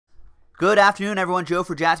Good afternoon, everyone. Joe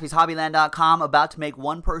for JaspysHobbyland.com. About to make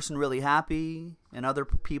one person really happy and other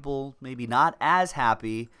people maybe not as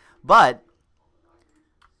happy. But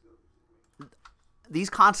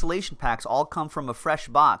these consolation packs all come from a fresh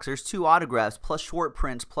box. There's 2 autographs plus short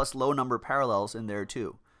prints plus low number parallels in there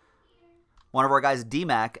too. One of our guys,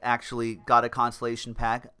 D-Mac, actually got a consolation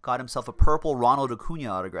pack, got himself a purple Ronald Acuna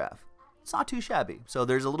autograph. It's not too shabby. So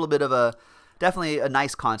there's a little bit of definitely a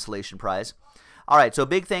nice consolation prize. All right, so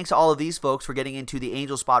big thanks to all of these folks for getting into the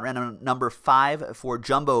Angel Spot random number 5 for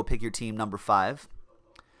Jumbo Pick Your Team number 5.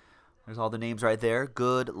 There's all the names right there.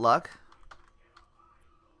 Good luck.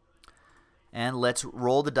 And let's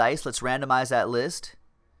roll the dice. Let's randomize that list.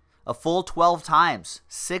 A full 12 times.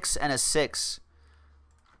 6 and a 6.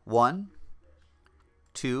 1,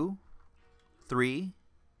 2, 3,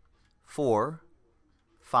 4,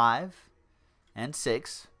 5, and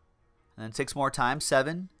 6. And then 6 more times.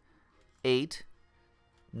 7, 8,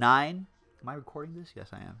 9. Am I recording this? Yes,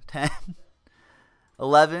 I am. 10,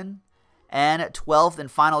 11, and 12th and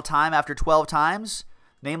final time after 12 times.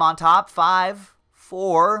 Name on top. 5,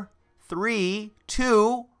 4, 3,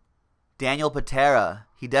 2. Daniel Patera.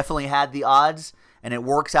 He definitely had the odds, and it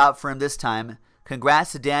works out for him this time.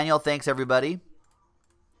 Congrats to Daniel. Thanks, everybody.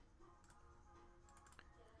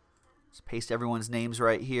 Let's paste everyone's names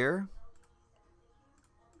right here.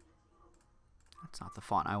 That's not the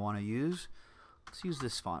font I want to use. Let's use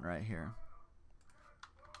this font right here.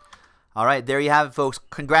 All right, there you have it, folks.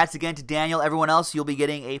 Congrats again to Daniel. Everyone else, you'll be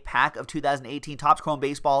getting a pack of 2018 Topps Chrome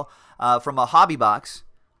Baseball from a hobby box,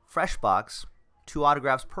 fresh box, 2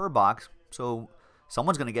 autographs per box. So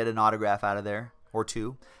someone's going to get an autograph out of there, or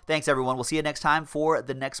 2. Thanks, everyone. We'll see you next time for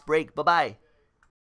the next break. Bye-bye.